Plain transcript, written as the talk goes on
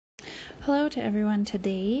Hello to everyone.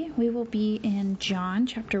 Today we will be in John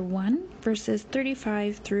chapter 1, verses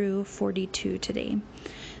 35 through 42 today.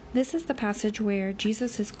 This is the passage where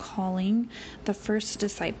Jesus is calling the first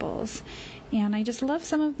disciples. And I just love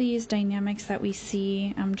some of these dynamics that we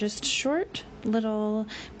see, just short little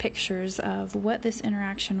pictures of what this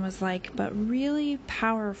interaction was like, but really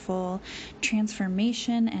powerful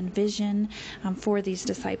transformation and vision for these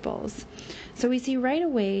disciples. So we see right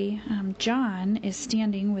away, John is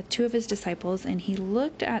standing with two of his disciples, and he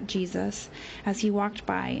looked at Jesus as he walked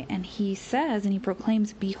by, and he says, and he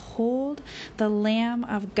proclaims, "Behold the Lamb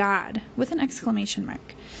of God," with an exclamation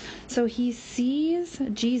mark. So he sees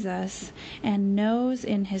Jesus and knows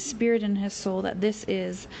in his spirit and his soul that this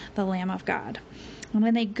is the Lamb of God. And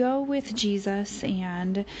when they go with Jesus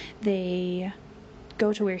and they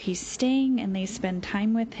go to where he's staying and they spend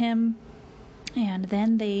time with him, and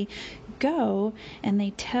then they go and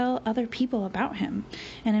they tell other people about him.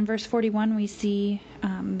 And in verse 41, we see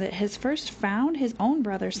that his first found his own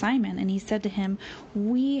brother Simon, and he said to him,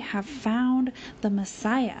 "We have found the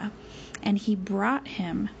Messiah." And he brought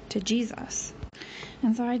him to Jesus.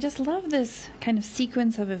 And so I just love this kind of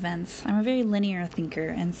sequence of events. I'm a very linear thinker,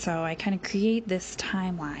 and so I kind of create this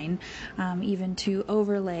timeline, even to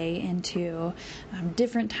overlay into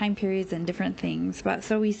different time periods and different things. But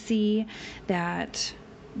so we see that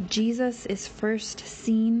Jesus is first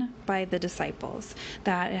seen by the disciples,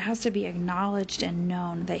 that it has to be acknowledged and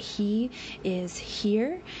known that he is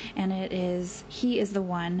here, and he is the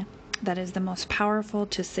one that is the most powerful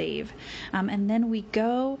to save. And then we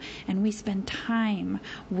go and we spend time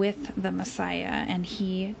with the Messiah, and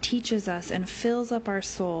he teaches us and fills up our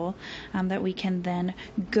soul, that we can then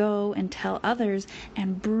go and tell others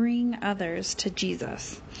and bring others to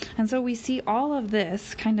Jesus. And so we see all of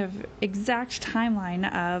this kind of exact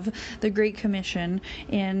timeline of the Great Commission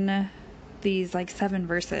in these 7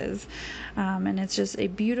 verses, and it's just a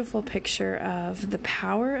beautiful picture of the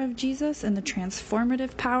power of Jesus and the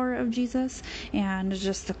transformative power of Jesus, and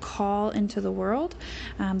just the call into the world,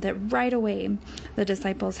 that right away the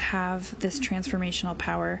disciples have this transformational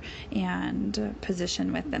power and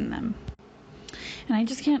position within them. And I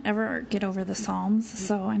just can't ever get over the Psalms,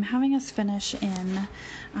 so I'm having us finish in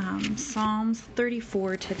Psalms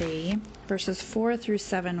 34 today. Verses 4 through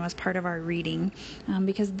 7 was part of our reading,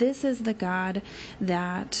 because this is the God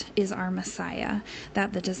that is our Messiah,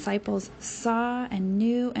 that the disciples saw and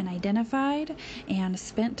knew and identified and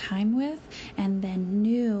spent time with, and then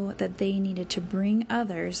knew that they needed to bring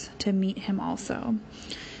others to meet him also.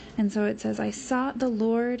 And so it says, "I sought the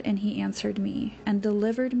Lord, and he answered me, and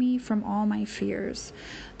delivered me from all my fears.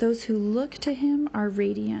 Those who look to him are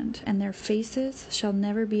radiant, and their faces shall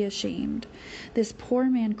never be ashamed. This poor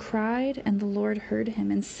man cried, and the Lord heard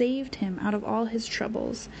him, and saved him out of all his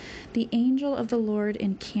troubles. The angel of the Lord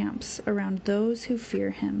encamps around those who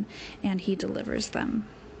fear him, and he delivers them."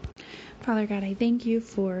 Father God, I thank you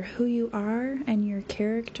for who you are and your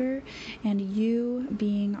character, and you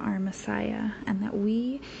being our Messiah, and that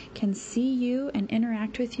we can see you and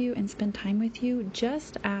interact with you and spend time with you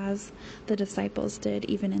just as the disciples did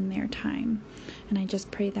even in their time. And I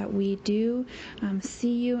just pray that we do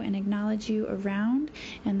see you and acknowledge you around,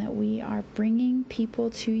 and that we are bringing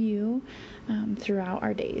people to you throughout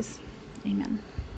our days. Amen.